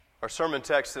Our sermon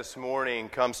text this morning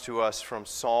comes to us from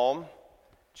Psalm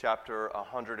chapter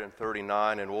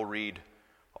 139, and we'll read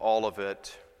all of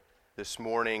it this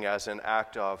morning as an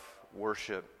act of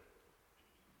worship.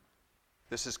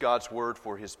 This is God's word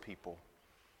for His people.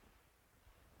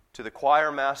 To the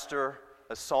choir master,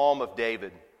 a psalm of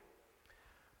David.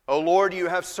 O Lord, you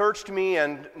have searched me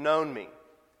and known me.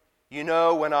 You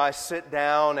know when I sit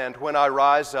down and when I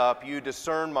rise up. You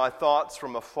discern my thoughts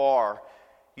from afar.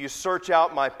 You search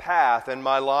out my path and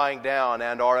my lying down,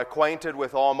 and are acquainted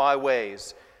with all my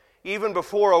ways. Even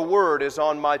before a word is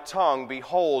on my tongue,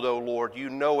 behold, O Lord, you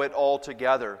know it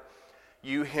altogether.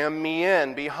 You hem me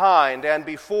in behind and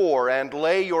before, and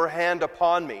lay your hand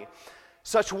upon me.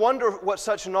 Such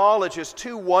knowledge is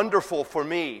too wonderful for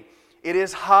me. It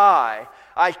is high.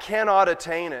 I cannot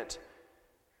attain it.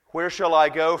 Where shall I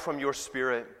go from your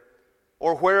spirit?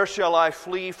 Or where shall I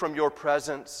flee from your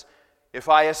presence? If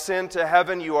I ascend to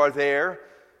heaven, you are there.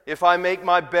 If I make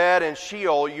my bed in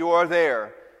Sheol, you are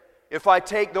there. If I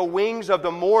take the wings of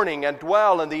the morning and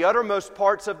dwell in the uttermost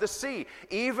parts of the sea,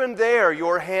 even there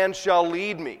your hand shall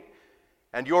lead me,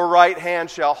 and your right hand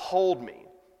shall hold me.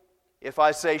 If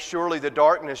I say, surely the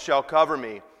darkness shall cover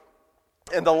me,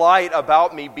 and the light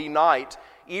about me be night,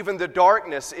 even the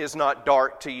darkness is not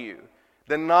dark to you.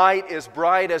 The night is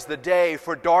bright as the day,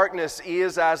 for darkness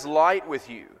is as light with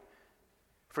you.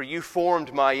 For you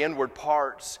formed my inward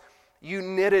parts. You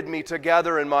knitted me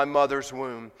together in my mother's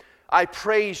womb. I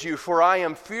praise you, for I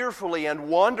am fearfully and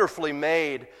wonderfully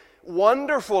made.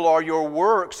 Wonderful are your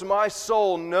works. My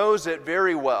soul knows it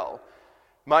very well.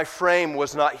 My frame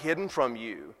was not hidden from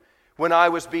you when I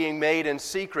was being made in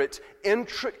secret,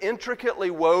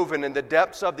 intricately woven in the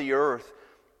depths of the earth.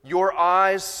 Your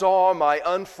eyes saw my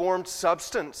unformed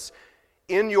substance.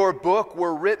 In your book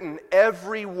were written,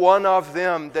 every one of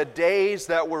them, the days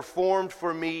that were formed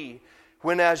for me,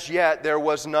 when as yet there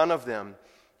was none of them.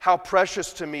 How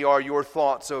precious to me are your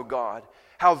thoughts, O God!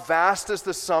 How vast is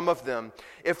the sum of them!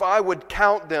 If I would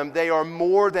count them, they are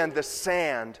more than the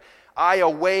sand. I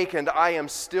awake and I am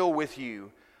still with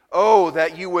you. Oh,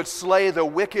 that you would slay the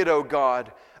wicked, O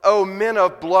God! O men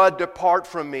of blood, depart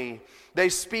from me. They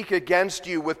speak against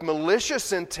you with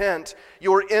malicious intent.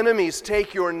 Your enemies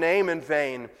take your name in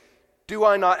vain. Do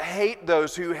I not hate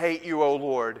those who hate you, O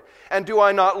Lord? And do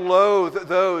I not loathe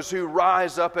those who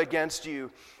rise up against you?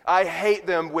 I hate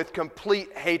them with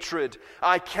complete hatred.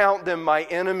 I count them my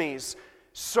enemies.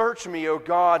 Search me, O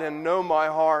God, and know my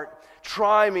heart.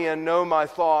 Try me and know my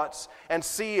thoughts, and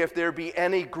see if there be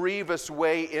any grievous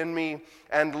way in me,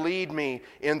 and lead me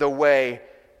in the way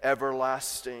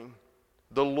everlasting.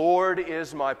 The Lord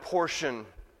is my portion.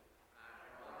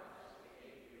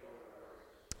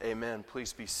 Amen.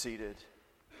 Please be seated.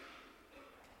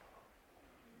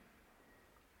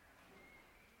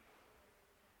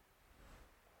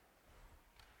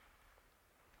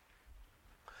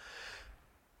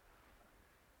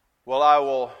 Well,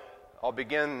 I'll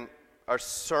begin our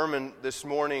sermon this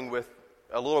morning with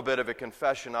a little bit of a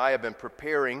confession. I have been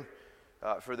preparing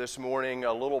for this morning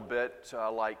a little bit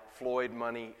like Floyd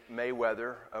Money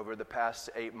Mayweather over the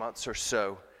past 8 months or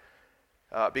so.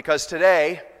 Because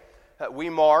today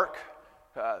we mark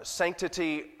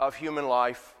Sanctity of Human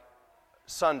Life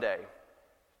Sunday.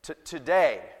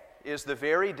 Today is the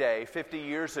very day 50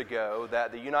 years ago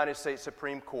that the United States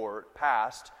Supreme Court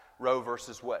passed Roe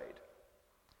v. Wade.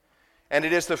 And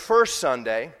it is the first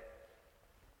Sunday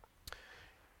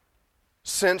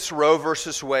since Roe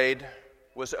v. Wade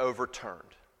was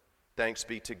overturned. Thanks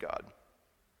be to God.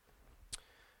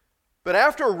 But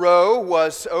after Roe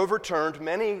was overturned,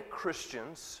 many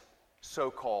Christians,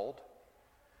 so-called,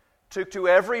 took to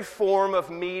every form of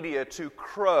media to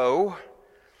crow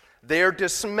their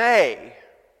dismay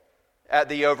at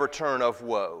the overturn of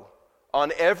Roe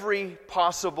on every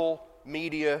possible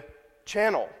media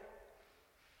channel.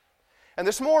 And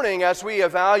this morning, as we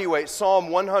evaluate Psalm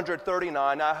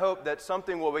 139, I hope that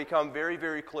something will become very,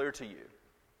 very clear to you.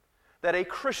 That a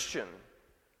Christian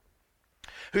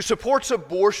who supports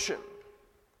abortion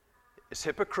is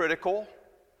hypocritical,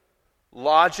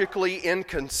 logically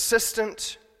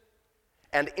inconsistent,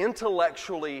 and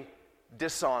intellectually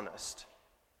dishonest.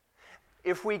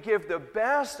 If we give the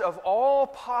best of all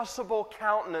possible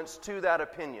countenance to that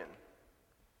opinion,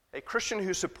 a Christian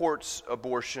who supports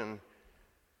abortion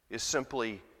is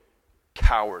simply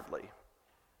cowardly.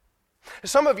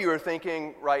 Some of you are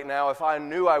thinking right now, if I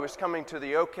knew I was coming to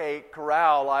the OK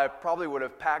Corral, I probably would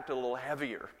have packed a little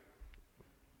heavier.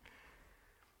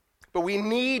 But we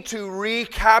need to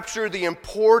recapture the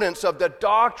importance of the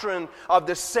doctrine of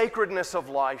the sacredness of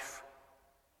life.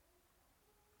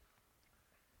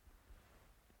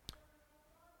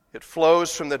 It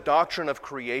flows from the doctrine of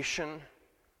creation,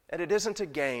 and it isn't a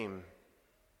game.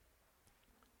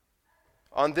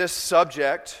 On this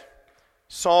subject,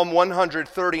 Psalm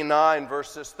 139,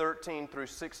 verses 13 through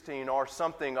 16, are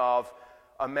something of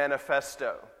a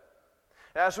manifesto.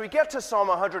 As we get to Psalm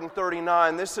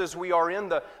 139, we are in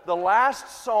the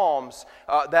last Psalms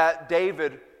that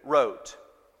David wrote.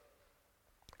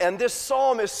 And this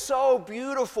psalm is so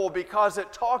beautiful because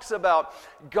it talks about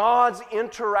God's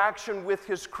interaction with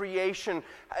His creation.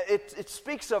 It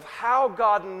speaks of how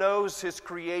God knows His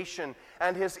creation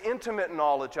and His intimate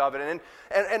knowledge of it.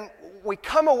 And we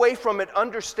come away from it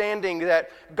understanding that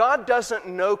God doesn't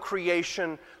know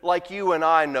creation like you and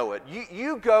I know it.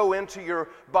 You go into your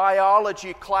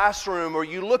biology classroom or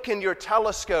you look in your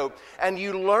telescope and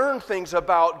you learn things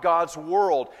about God's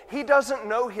world. He doesn't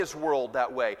know His world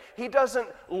that way. He doesn't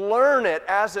learn it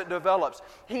as it develops.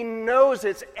 He knows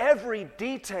its every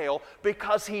detail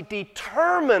because He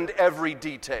determined every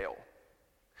detail.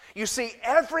 You see,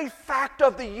 every fact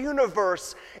of the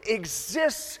universe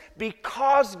exists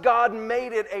because God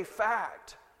made it a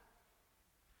fact.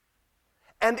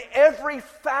 And every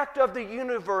fact of the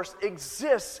universe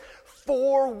exists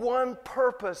for one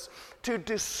purpose: to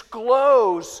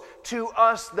disclose to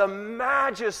us the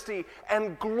majesty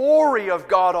and glory of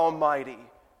God Almighty.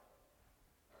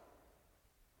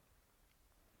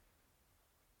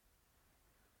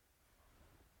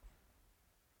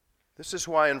 This is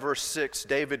why in verse 6,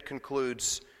 David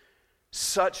concludes,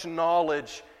 "Such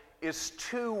knowledge is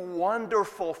too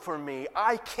wonderful for me.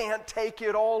 I can't take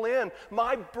it all in.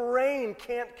 My brain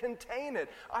can't contain it."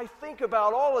 I think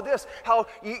about all of this, how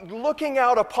looking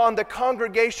out upon the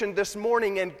congregation this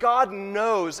morning, and God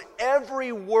knows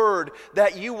every word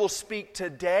that you will speak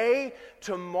today,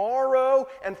 tomorrow,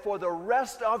 and for the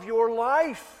rest of your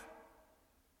life.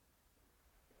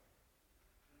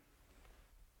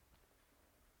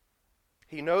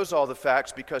 He knows all the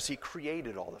facts because He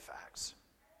created all the facts.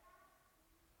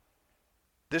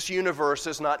 This universe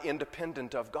is not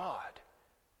independent of God.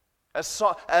 As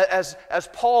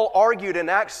Paul argued in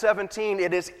Acts 17,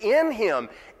 it is in Him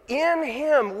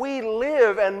we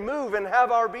live and move and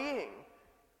have our being.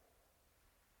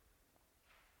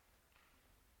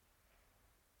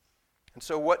 And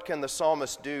so what can the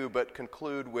psalmist do but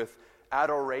conclude with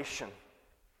adoration?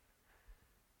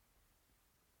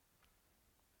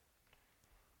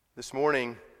 This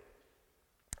morning,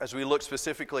 as we look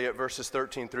specifically at verses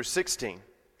 13 through 16,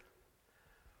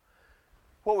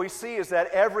 what we see is that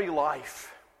every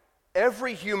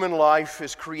human life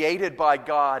is created by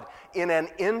God in an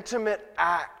intimate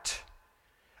act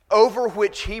over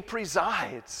which He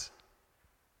presides.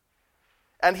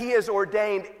 And He has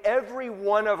ordained every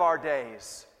one of our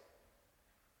days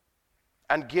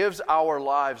and gives our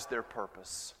lives their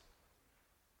purpose.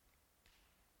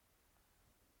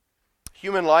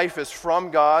 Human life is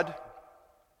from God.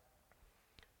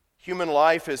 Human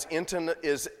life is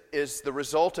the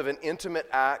result of an intimate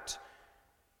act.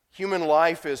 Human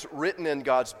life is written in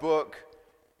God's book,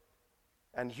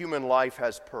 and human life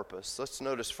has purpose. Let's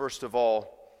notice, first of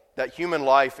all, that human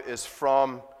life is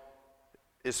from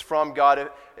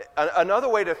God. Another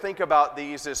way to think about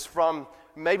these is from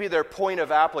maybe their point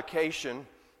of application.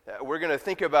 We're going to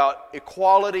think about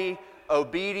equality,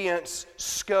 obedience,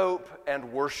 scope,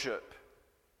 and worship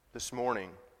this morning.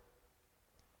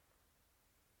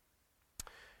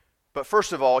 But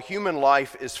first of all, human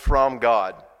life is from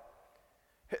God.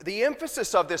 The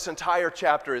emphasis of this entire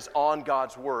chapter is on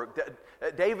God's work.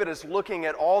 David is looking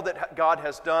at all that God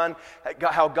has done,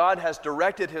 how God has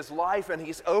directed his life, and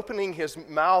he's opening his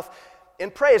mouth in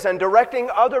praise and directing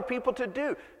other people to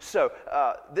do so.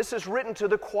 This is written to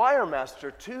the choir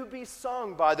master to be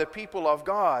sung by the people of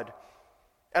God.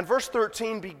 And verse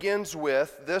 13 begins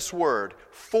with this word,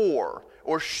 for,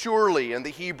 or surely in the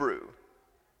Hebrew,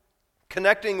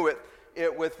 connecting with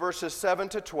it with verses 7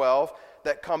 to 12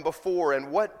 that come before.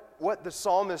 And what the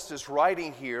psalmist is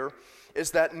writing here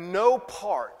is that no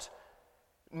part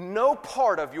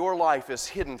of your life is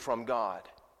hidden from God.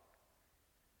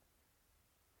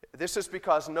 This is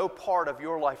because no part of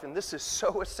your life, and this is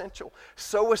so essential,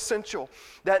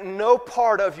 that no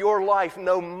part of your life,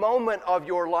 no moment of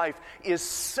your life is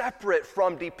separate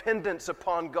from dependence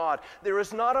upon God. There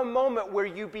is not a moment where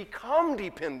you become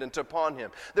dependent upon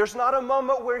Him. There's not a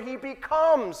moment where He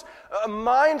becomes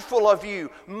mindful of you,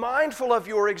 mindful of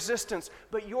your existence,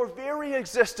 but your very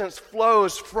existence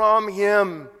flows from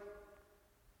Him.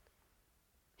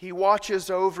 He watches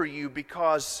over you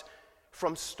because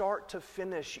from start to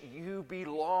finish, you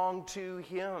belong to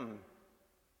Him.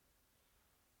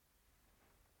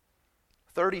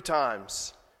 30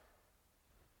 times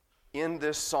in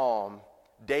this psalm,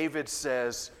 David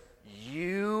says,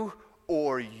 you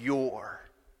or your.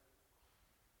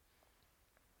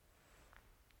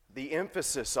 The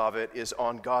emphasis of it is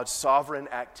on God's sovereign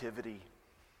activity.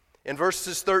 In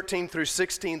verses 13 through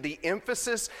 16, the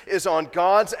emphasis is on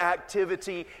God's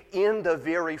activity in the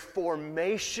very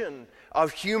formation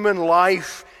of human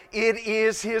life. It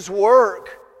is His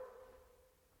work.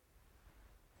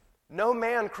 No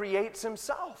man creates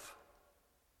himself.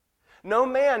 No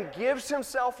man gives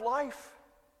himself life.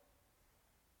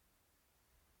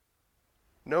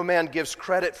 No man gives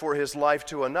credit for his life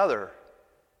to another.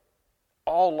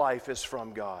 All life is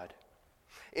from God.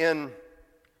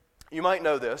 You might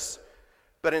know this,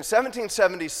 but in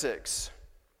 1776,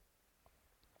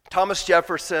 Thomas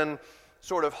Jefferson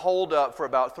sort of holed up for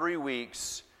about 3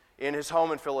 weeks in his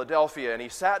home in Philadelphia, and he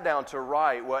sat down to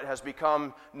write what has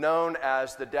become known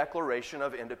as the Declaration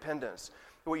of Independence.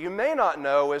 What you may not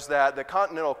know is that the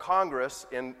Continental Congress,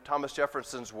 in Thomas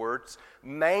Jefferson's words,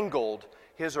 mangled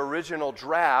his original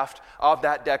draft of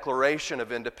that Declaration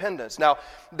of Independence. Now,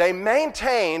 they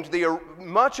maintained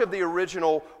much of the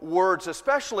original words,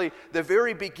 especially the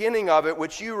very beginning of it,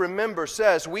 which you remember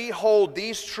says, "We hold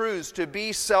these truths to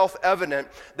be self-evident,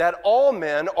 that all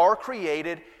men are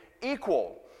created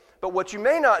equal." But what you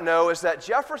may not know is that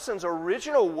Jefferson's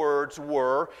original words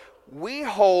were, "We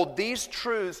hold these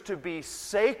truths to be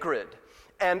sacred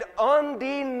and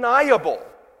undeniable,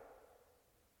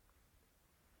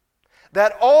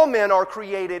 that all men are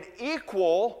created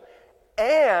equal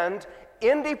and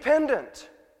independent."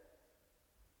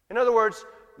 In other words,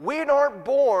 we aren't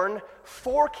born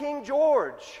for King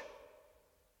George.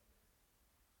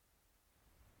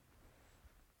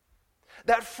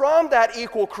 That from that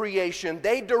equal creation,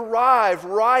 they derive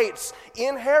rights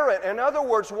inherent. In other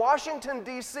words, Washington,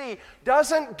 D.C.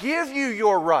 doesn't give you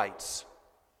your rights.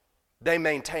 They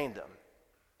maintain them.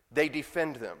 They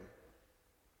defend them.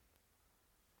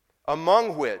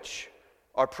 Among which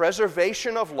are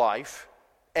preservation of life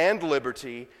and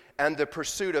liberty and the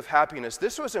pursuit of happiness.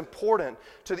 This was important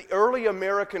to the early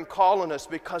American colonists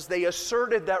because they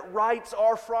asserted that rights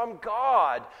are from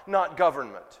God, not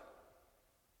government.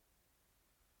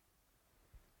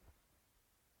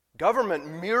 Government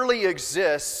merely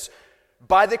exists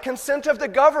by the consent of the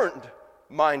governed,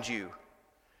 mind you,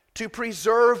 to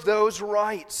preserve those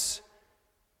rights.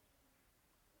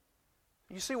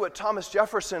 You see, what Thomas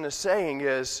Jefferson is saying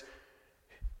is,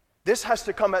 this has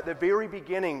to come at the very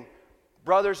beginning.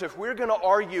 Brothers, if we're going to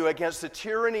argue against the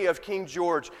tyranny of King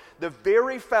George, the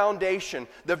very foundation,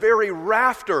 the very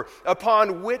rafter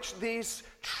upon which these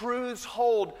truths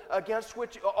hold,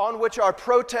 on which our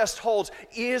protest holds,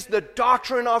 is the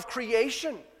doctrine of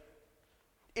creation.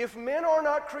 If men are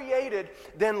not created,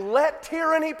 then let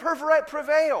tyranny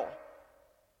prevail.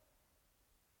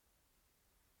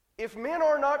 If men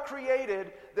are not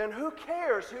created, then who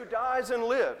cares who dies and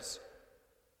lives?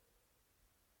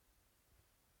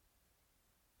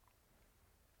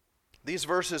 These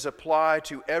verses apply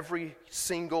to every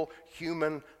single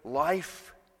human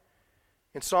life.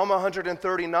 In Psalm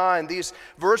 139, these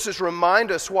verses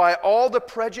remind us why all the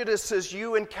prejudices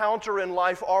you encounter in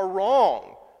life are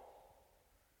wrong.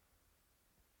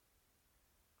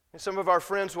 And some of our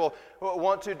friends will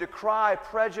want to decry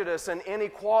prejudice and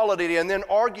inequality and then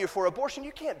argue for abortion.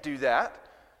 You can't do that.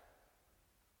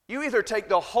 You either take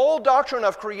the whole doctrine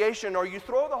of creation or you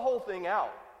throw the whole thing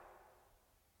out.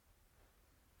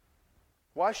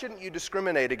 Why shouldn't you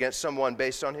discriminate against someone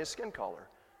based on his skin color?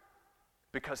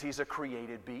 Because he's a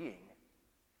created being.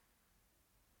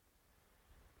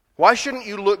 Why shouldn't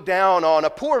you look down on a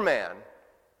poor man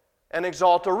and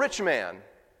exalt a rich man?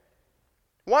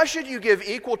 Why should you give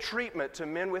equal treatment to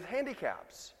men with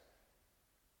handicaps?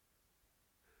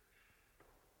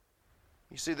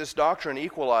 You see, this doctrine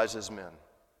equalizes men.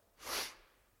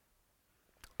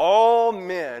 All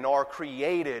men are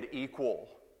created equal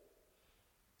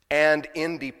and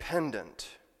independent.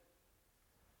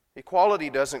 Equality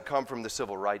doesn't come from the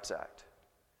Civil Rights Act.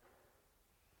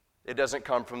 It doesn't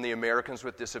come from the Americans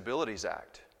with Disabilities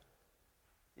Act.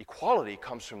 Equality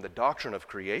comes from the doctrine of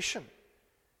creation.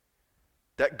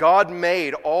 That God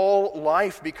made all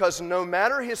life because no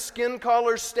matter his skin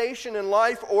color, station in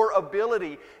life, or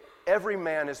ability, every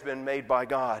man has been made by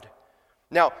God.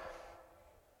 Now,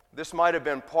 this might have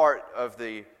been part of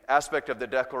the aspect of the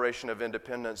Declaration of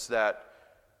Independence that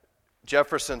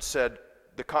Jefferson said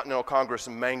the Continental Congress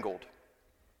mangled.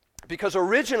 Because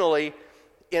originally,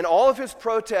 in all of his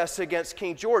protests against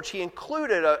King George, he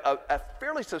included a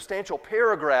fairly substantial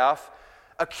paragraph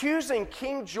accusing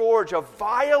King George of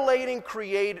violating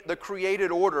the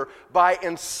created order by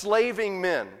enslaving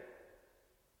men.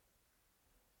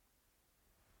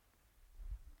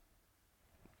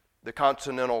 The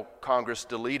Continental Congress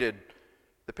deleted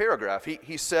the paragraph.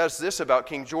 He says this about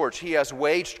King George: he has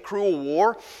waged cruel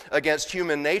war against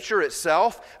human nature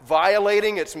itself,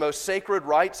 violating its most sacred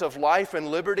rights of life and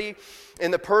liberty in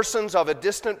the persons of a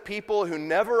distant people who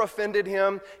never offended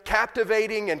him,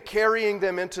 captivating and carrying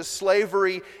them into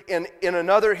slavery in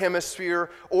another hemisphere,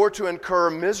 or to incur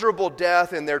miserable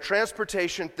death in their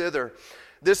transportation thither.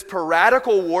 This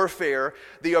piratical warfare,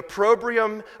 the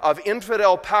opprobrium of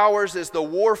infidel powers, is the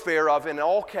warfare of, in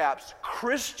all caps,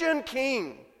 Christian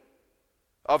king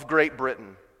of Great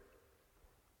Britain.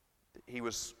 He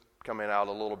was coming out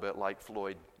a little bit like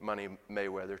Floyd Money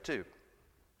Mayweather, too.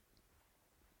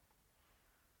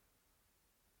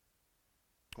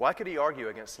 Why could he argue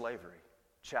against slavery,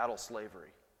 chattel slavery?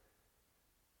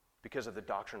 Because of the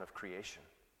doctrine of creation.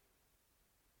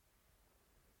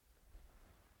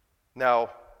 Now,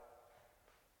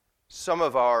 some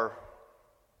of our,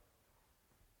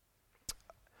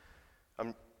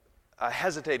 I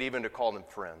hesitate even to call them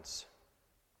friends,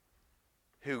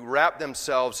 who wrap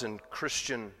themselves in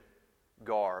Christian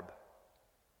garb,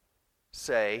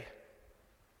 say,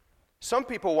 some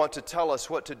people want to tell us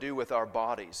what to do with our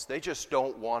bodies. They just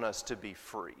don't want us to be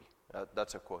free.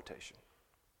 That's a quotation.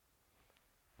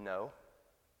 No.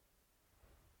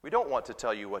 We don't want to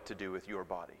tell you what to do with your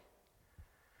body.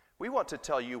 We want to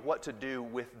tell you what to do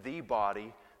with the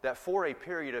body that for a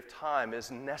period of time is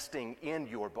nesting in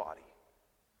your body.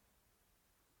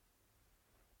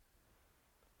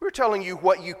 We're telling you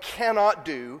what you cannot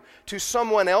do to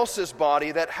someone else's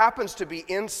body that happens to be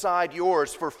inside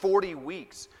yours for 40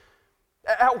 weeks.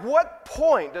 At what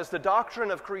point does the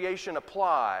doctrine of creation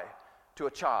apply to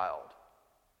a child?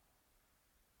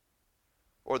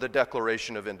 Or the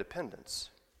Declaration of Independence?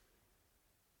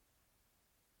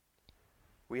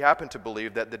 We happen to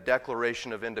believe that the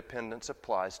Declaration of Independence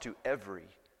applies to every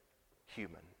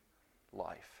human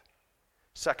life.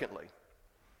 Secondly,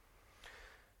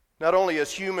 not only is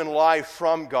human life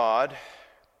from God,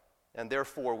 and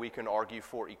therefore we can argue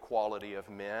for equality of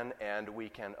men and we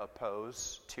can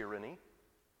oppose tyranny.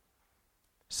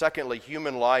 Secondly,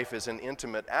 human life is an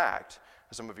intimate act.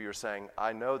 Some of you are saying,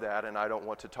 I know that and I don't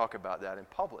want to talk about that in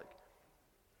public.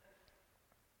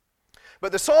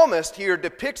 But the psalmist here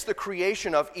depicts the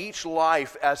creation of each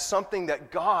life as something that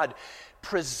God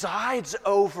presides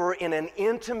over in an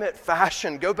intimate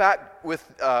fashion. Go back with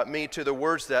me to the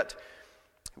words that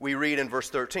we read in verse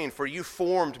 13. For you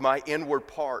formed my inward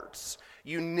parts.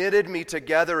 You knitted me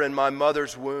together in my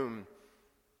mother's womb.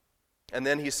 And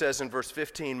then he says in verse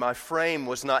 15, my frame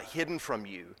was not hidden from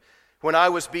you when I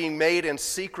was being made in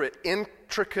secret,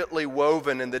 intricately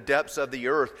woven in the depths of the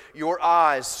earth. Your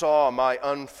eyes saw my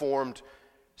unformed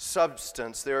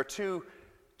substance. There are two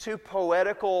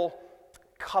poetical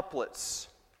couplets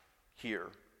here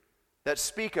that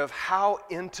speak of how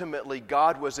intimately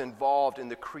God was involved in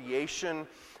the creation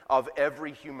of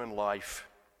every human life.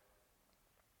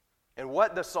 And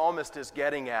what the psalmist is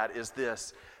getting at is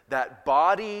this, that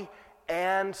body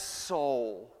and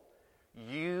soul,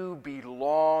 you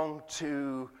belong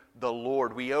to the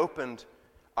Lord. We opened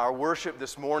our worship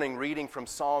this morning reading from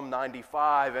Psalm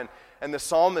 95, and the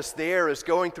psalmist there is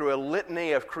going through a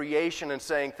litany of creation and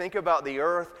saying, think about the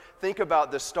earth, think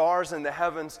about the stars in the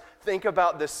heavens, think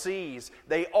about the seas.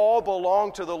 They all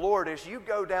belong to the Lord. As you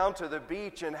go down to the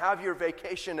beach and have your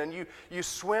vacation and you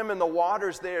swim in the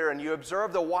waters there and you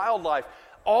observe the wildlife,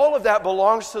 all of that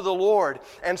belongs to the Lord,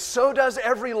 and so does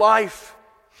every life.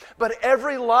 But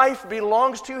every life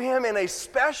belongs to Him in a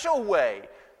special way.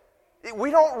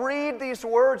 We don't read these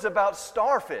words about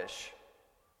starfish.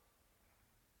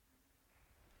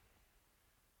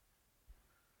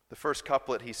 The first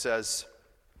couplet, he says,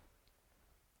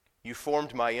 you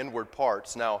formed my inward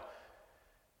parts. Now,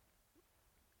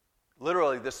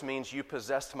 literally this means you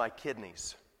possessed my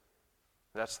kidneys.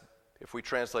 That's, if we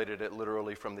translated it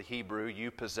literally from the Hebrew, you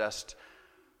possessed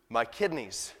my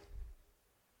kidneys.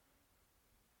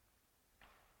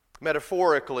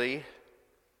 Metaphorically,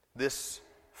 this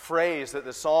phrase that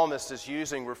the psalmist is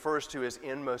using refers to his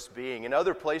inmost being. In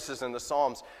other places in the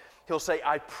Psalms, he'll say,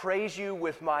 I praise you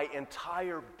with my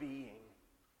entire being,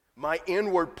 my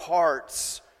inward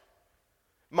parts,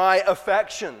 my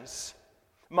affections,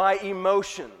 my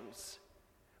emotions,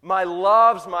 my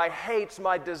loves, my hates,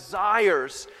 my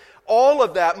desires, all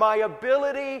of that, my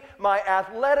ability, my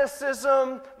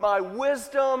athleticism, my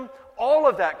wisdom, all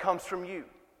of that comes from you.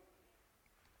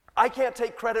 I can't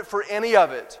take credit for any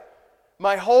of it.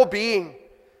 My whole being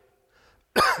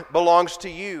belongs to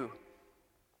you.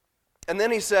 And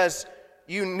then he says,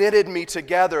 you knitted me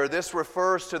together. This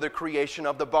refers to the creation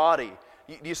of the body.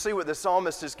 You see what the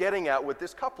psalmist is getting at with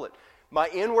this couplet. My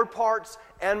inward parts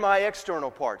and my external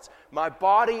parts. My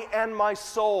body and my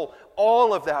soul.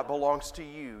 All of that belongs to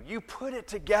you. You put it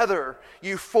together.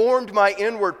 You formed my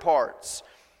inward parts.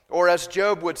 Or as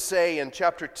Job would say in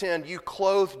chapter 10, you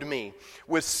clothed me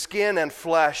with skin and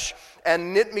flesh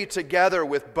and knit me together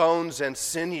with bones and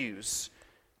sinews.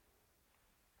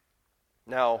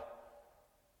 Now,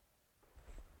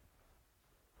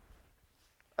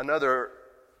 another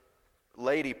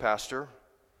lady pastor,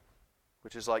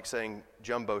 which is like saying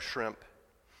jumbo shrimp,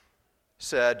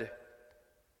 said,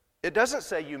 it doesn't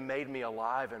say you made me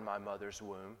alive in my mother's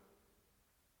womb.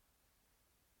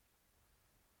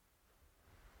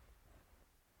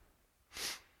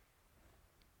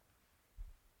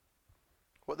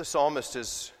 What the psalmist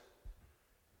is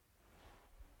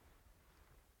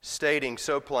stating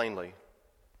so plainly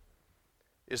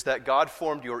is that God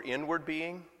formed your inward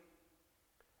being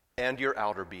and your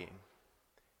outer being.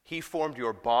 He formed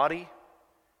your body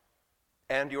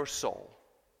and your soul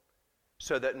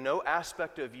so that no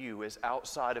aspect of you is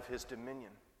outside of His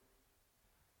dominion.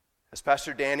 As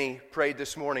Pastor Danny prayed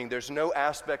this morning, there's no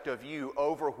aspect of you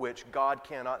over which God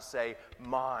cannot say,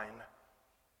 mine.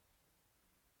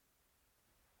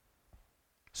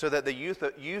 So that the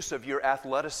use of your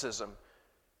athleticism,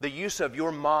 the use of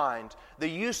your mind, the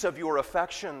use of your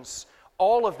affections,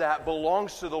 all of that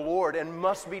belongs to the Lord and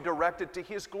must be directed to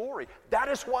His glory. That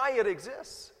is why it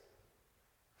exists.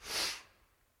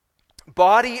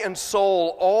 Body and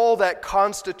soul, all that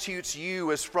constitutes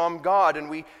you is from God. And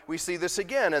we see this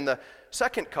again in the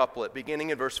second couplet,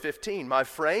 beginning in verse 15. My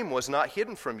frame was not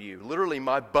hidden from you. Literally,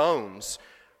 my bones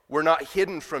were not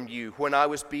hidden from you when I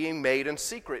was being made in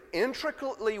secret.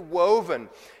 Intricately woven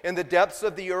in the depths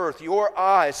of the earth, your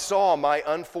eyes saw my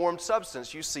unformed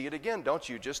substance. You see it again, don't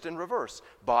you? Just in reverse.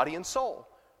 Body and soul.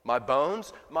 My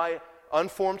bones, my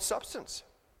unformed substance.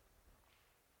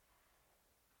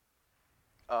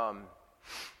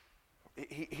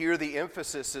 Here the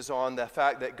emphasis is on the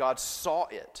fact that God saw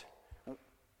it.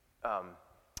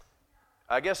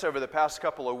 I guess over the past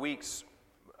couple of weeks,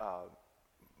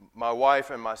 my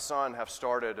wife and my son have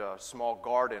started a small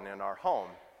garden in our home.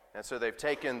 And so they've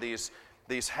taken these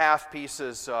half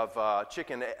pieces of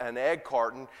chicken and egg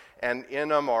carton, and in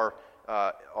them are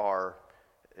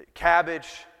cabbage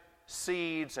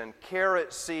seeds and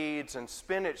carrot seeds and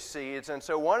spinach seeds. And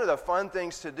so one of the fun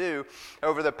things to do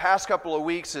over the past couple of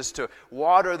weeks is to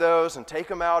water those and take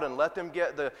them out and let them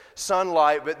get the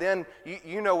sunlight. But then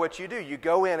you know what you do. You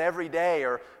go in every day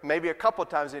or maybe a couple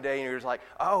times a day and you're just like,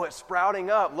 oh, it's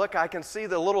sprouting up. Look, I can see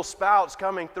the little spouts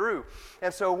coming through.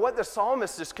 And so what the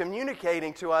psalmist is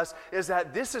communicating to us is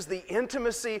that this is the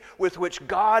intimacy with which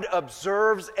God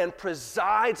observes and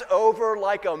presides over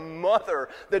like a mother,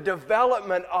 the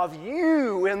development of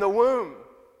you in the womb.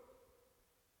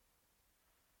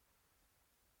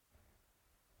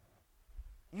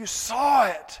 You saw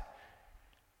it.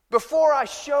 Before I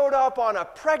showed up on a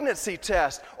pregnancy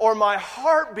test or my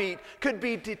heartbeat could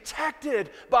be detected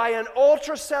by an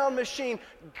ultrasound machine,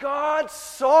 God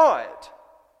saw it.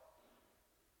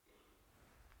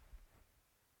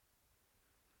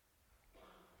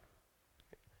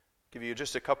 Give you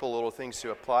just a couple little things to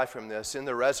apply from this. In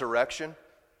the resurrection,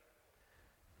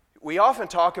 we often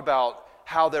talk about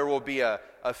how there will be a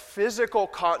physical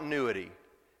continuity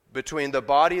between the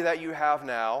body that you have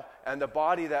now and the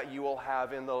body that you will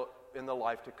have in the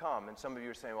life to come. And some of you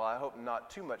are saying, well, I hope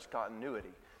not too much continuity.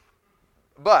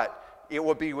 But it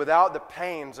will be without the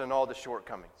pains and all the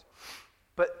shortcomings.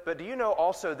 But do you know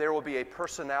also there will be a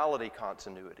personality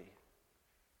continuity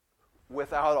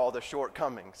without all the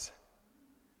shortcomings?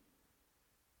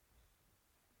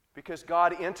 Because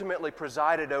God intimately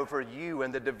presided over you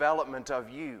and the development of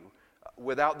you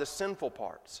without the sinful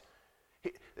parts.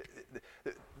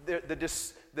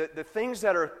 The things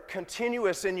that are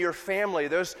continuous in your family,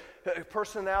 those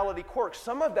personality quirks,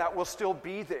 some of that will still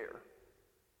be there.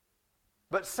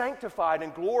 But sanctified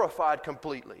and glorified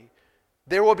completely.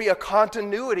 There will be a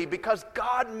continuity because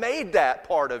God made that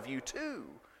part of you too.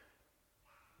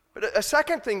 But a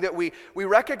second thing that we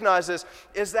recognize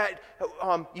is that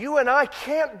you and I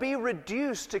can't be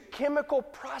reduced to chemical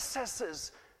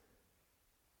processes.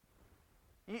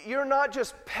 You're not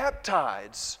just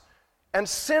peptides and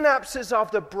synapses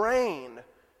of the brain.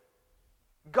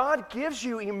 God gives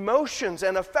you emotions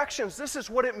and affections. This is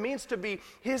what it means to be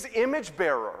His image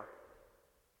bearer.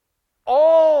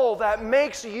 All that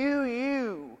makes you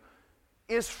you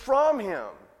is from Him.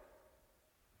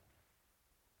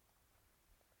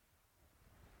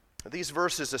 These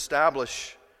verses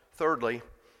establish, thirdly,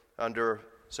 under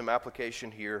some application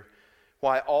here,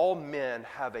 why all men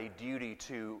have a duty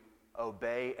to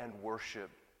obey and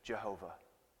worship Jehovah.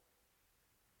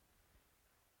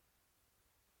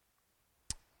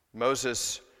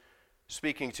 Moses,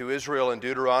 speaking to Israel in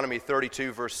Deuteronomy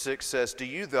 32, verse 6, says, "Do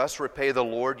you thus repay the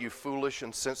Lord, you foolish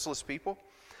and senseless people?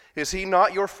 Is he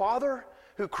not your Father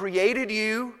who created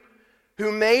you,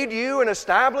 who made you and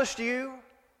established you?"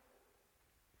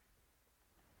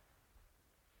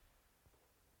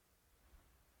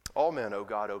 All men owe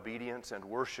God obedience and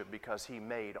worship because he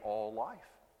made all life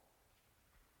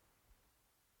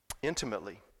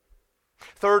intimately.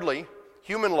 Thirdly,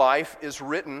 human life is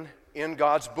written in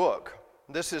God's book.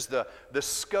 This is the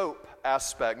scope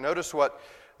aspect. Notice what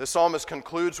the psalmist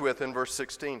concludes with in verse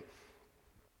 16.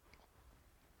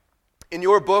 "In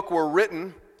your book were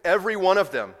written, every one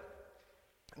of them,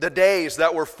 the days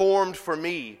that were formed for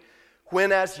me,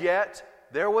 when as yet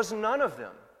there was none of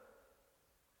them."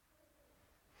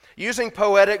 Using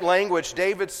poetic language,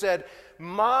 David said,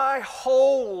 "My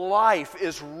whole life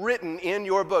is written in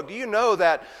your book." Do you know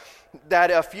that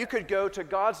if you could go to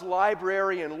God's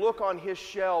library and look on his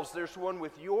shelves, there's one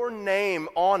with your name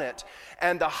on it,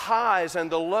 and the highs and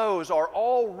the lows are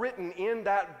all written in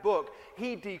that book.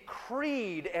 He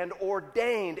decreed and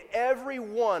ordained every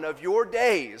one of your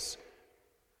days.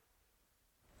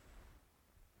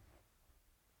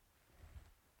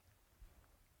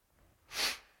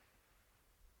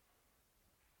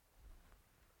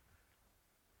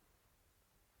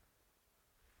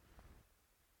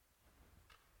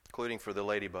 Including for the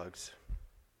ladybugs.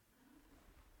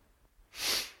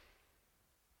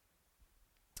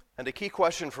 And a key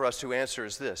question for us to answer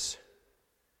is this.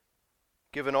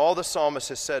 Given all the psalmist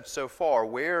has said so far,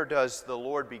 where does the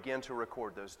Lord begin to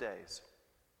record those days?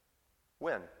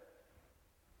 When?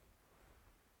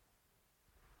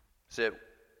 Is it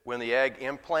when the egg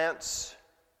implants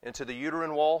into the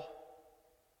uterine wall?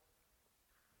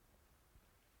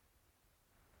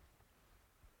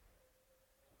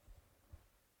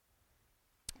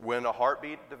 When a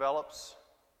heartbeat develops?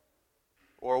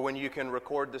 Or when you can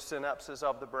record the synapses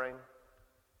of the brain?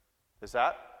 Is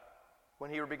that when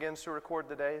he begins to record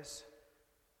the days?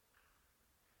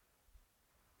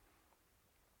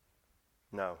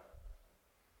 No.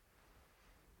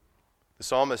 The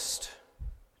psalmist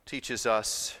teaches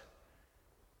us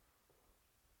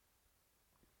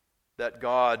that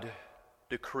God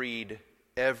decreed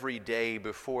every day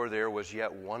before there was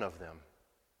yet one of them.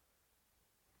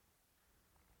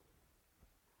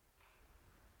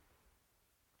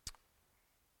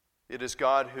 It is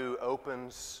God who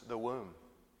opens the womb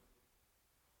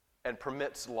and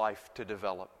permits life to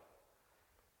develop.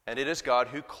 And it is God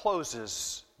who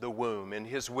closes the womb in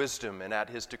his wisdom and at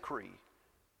his decree.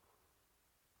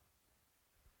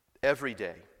 Every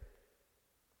day.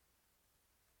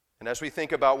 And as we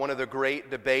think about one of the great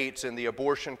debates in the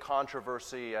abortion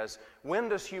controversy, as when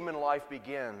does human life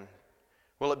begin?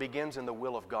 Well, it begins in the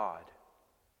will of God.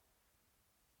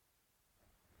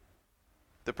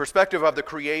 The perspective of the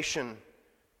creation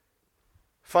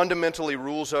fundamentally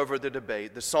rules over the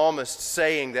debate. The psalmist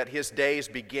saying that his days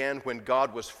began when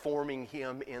God was forming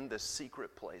him in the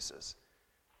secret places.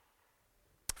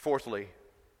 Fourthly,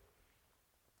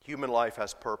 human life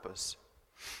has purpose.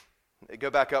 Go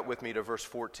back up with me to verse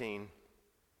 14.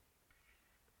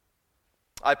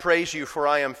 "I praise you, for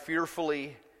I am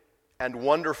fearfully and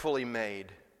wonderfully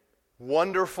made.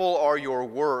 Wonderful are your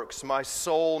works. My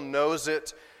soul knows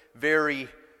it very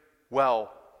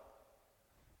well."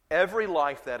 Every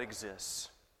life that exists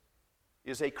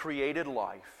is a created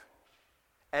life,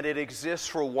 and it exists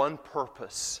for one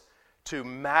purpose: to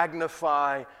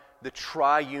magnify the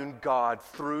triune God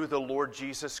through the Lord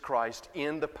Jesus Christ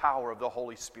in the power of the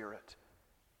Holy Spirit.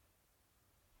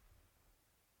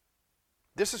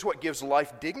 This is what gives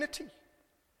life dignity.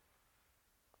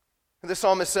 The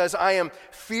psalmist says, "I am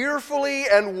fearfully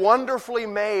and wonderfully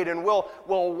made," and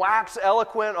we'll wax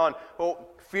eloquent on,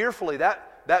 fearfully.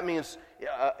 That means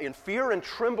in fear and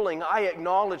trembling, I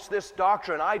acknowledge this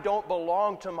doctrine. I don't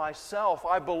belong to myself.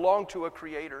 I belong to a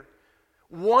Creator.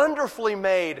 Wonderfully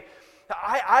made.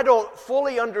 I don't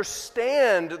fully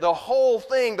understand the whole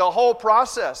thing, the whole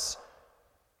process.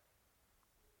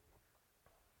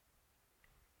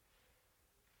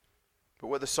 But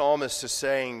what the psalmist is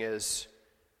saying is,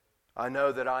 I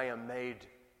know that I am made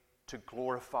to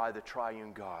glorify the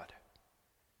triune God.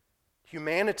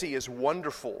 Humanity is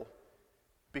wonderful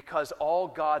because all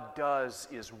God does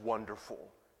is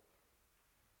wonderful.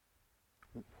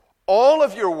 All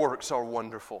of your works are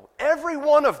wonderful, every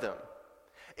one of them,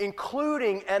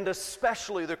 including and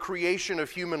especially the creation of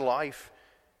human life.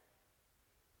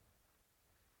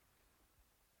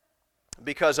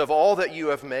 Because of all that you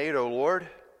have made, O Lord,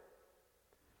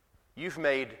 you've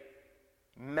made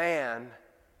man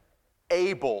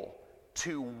able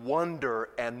to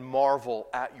wonder and marvel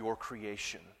at your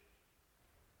creation.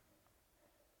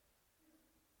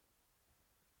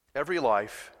 Every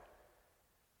life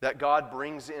that God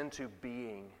brings into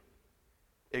being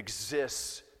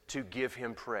exists to give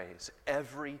Him praise.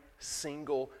 Every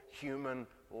single human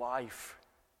life.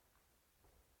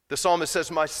 The psalmist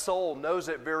says, my soul knows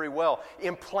it very well.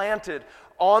 Implanted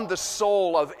on the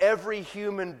soul of every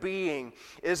human being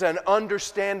is an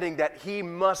understanding that he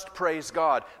must praise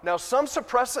God. Now, some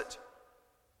suppress it.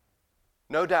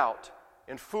 No doubt.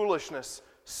 In foolishness,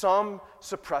 some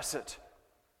suppress it.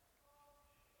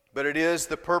 But it is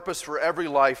the purpose for every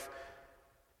life.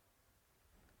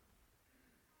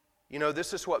 You know,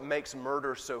 this is what makes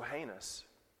murder so heinous.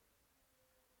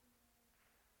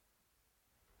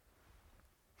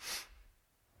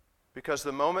 Because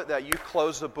the moment that you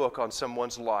close the book on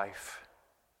someone's life,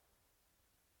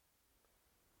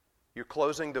 you're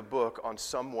closing the book on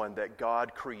someone that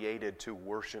God created to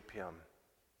worship Him.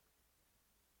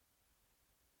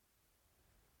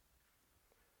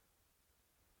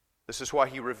 This is why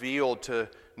He revealed to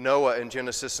Noah in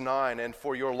Genesis 9, and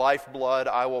for your lifeblood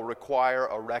I will require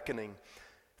a reckoning.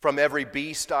 From every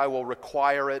beast I will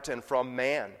require it, and from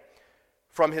man.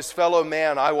 From his fellow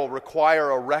man I will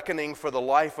require a reckoning for the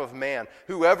life of man.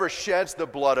 Whoever sheds the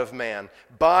blood of man,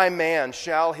 by man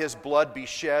shall his blood be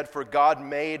shed, for God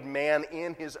made man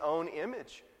in His own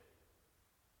image.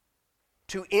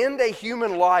 To end a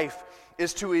human life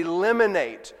is to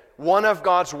eliminate one of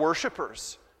God's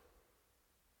worshipers.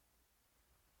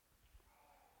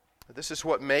 This is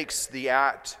what makes the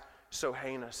act so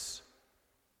heinous.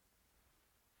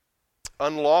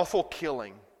 Unlawful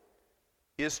killing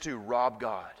is to rob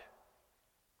God.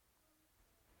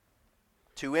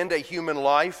 To end a human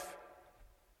life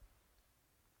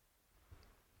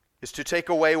is to take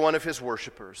away one of His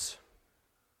worshipers.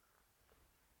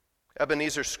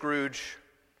 Ebenezer Scrooge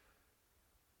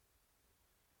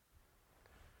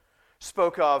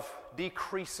spoke of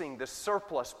decreasing the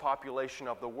surplus population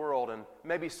of the world, and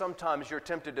maybe sometimes you're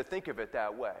tempted to think of it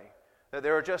that way, that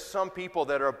there are just some people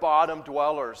that are bottom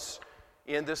dwellers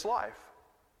in this life.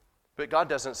 But God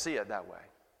doesn't see it that way.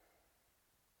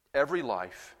 Every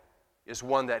life is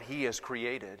one that He has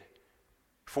created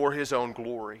for His own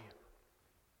glory.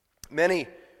 Many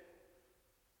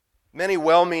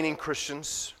well-meaning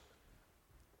Christians,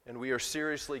 and we are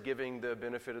seriously giving the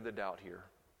benefit of the doubt here,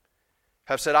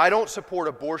 have said, I don't support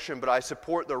abortion, but I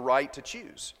support the right to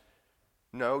choose.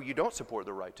 No, you don't support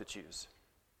the right to choose.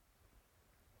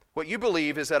 What you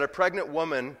believe is that a pregnant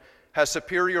woman has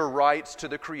superior rights to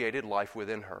the created life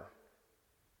within her.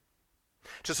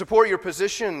 To support your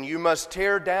position, you must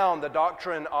tear down the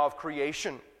doctrine of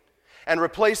creation and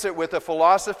replace it with a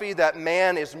philosophy that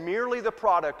man is merely the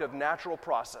product of natural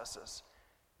processes.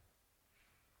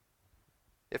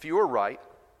 If you are right,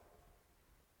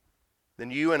 then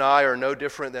you and I are no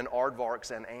different than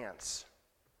aardvarks and ants.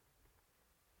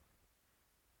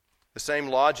 The same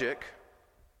logic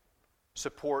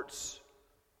supports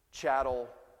chattel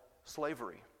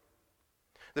slavery.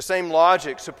 The same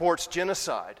logic supports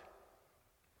genocide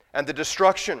and the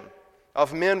destruction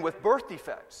of men with birth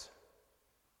defects.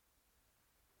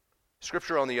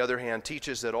 Scripture, on the other hand,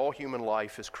 teaches that all human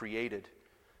life is created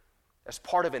as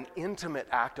part of an intimate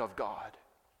act of God.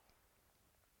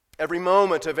 Every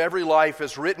moment of every life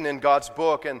is written in God's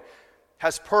book and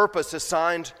has purpose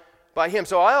assigned by Him.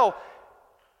 So I'll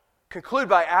conclude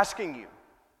by asking you,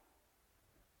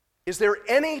 is there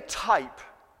any type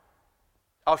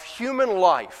of human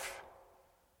life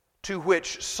to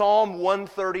which Psalm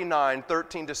 139,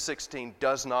 13-16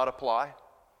 does not apply?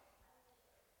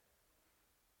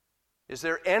 Is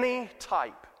there any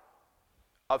type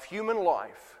of human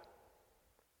life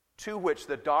to which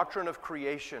the doctrine of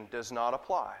creation does not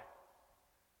apply?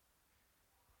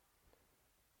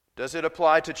 Does it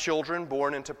apply to children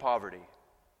born into poverty?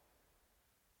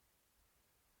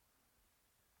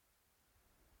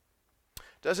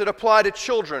 Does it apply to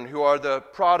children who are the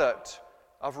product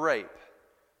of rape?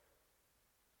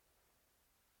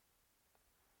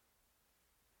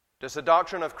 Does the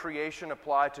doctrine of creation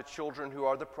apply to children who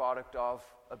are the product of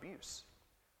abuse?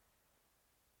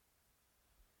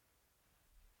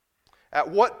 At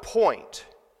what point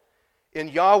in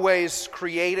Yahweh's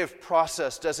creative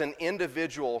process does an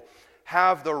individual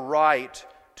have the right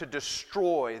to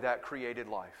destroy that created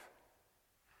life?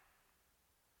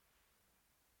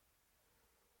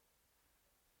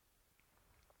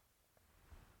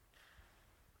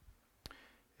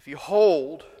 If you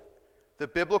hold the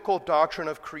biblical doctrine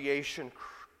of creation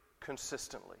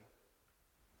consistently,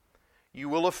 you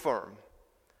will affirm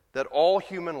that all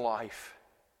human life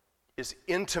is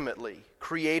intimately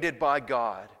created by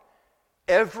God.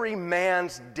 Every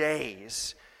man's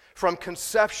days, from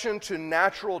conception to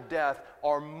natural death,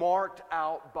 are marked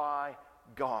out by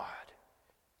God.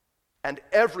 And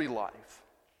every life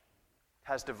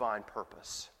has divine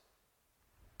purpose.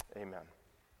 Amen.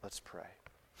 Let's pray.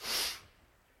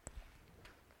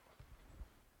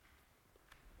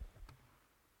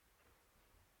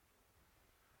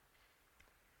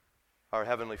 Our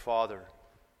Heavenly Father,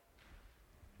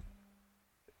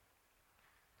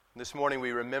 this morning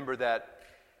we remember that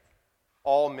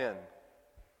all men,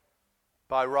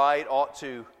 by right, ought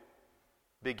to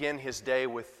begin his day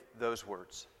with those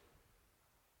words.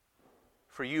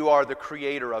 For you are the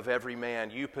creator of every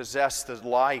man. You possess the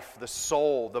life, the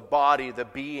soul, the body, the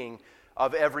being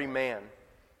of every man.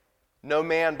 No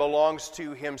man belongs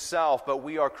to himself, but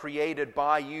we are created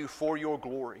by you for your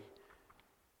glory.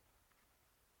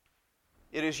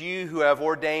 It is you who have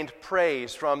ordained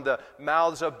praise from the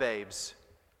mouths of babes.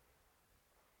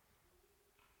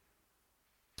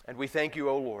 And we thank you,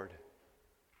 O Lord,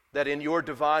 that in your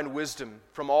divine wisdom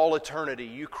from all eternity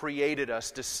you created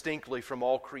us distinctly from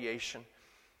all creation,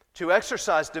 to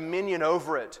exercise dominion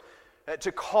over it,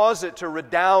 to cause it to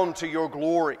redound to your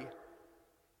glory.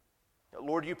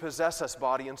 Lord, you possess us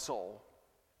body and soul.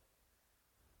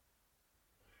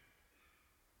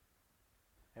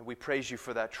 And we praise you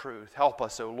for that truth. Help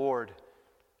us, O Lord,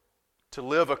 to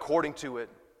live according to it,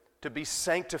 to be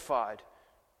sanctified,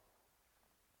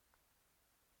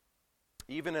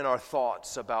 even in our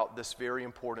thoughts about this very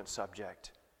important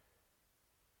subject.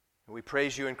 And we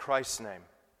praise you in Christ's name.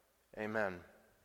 Amen.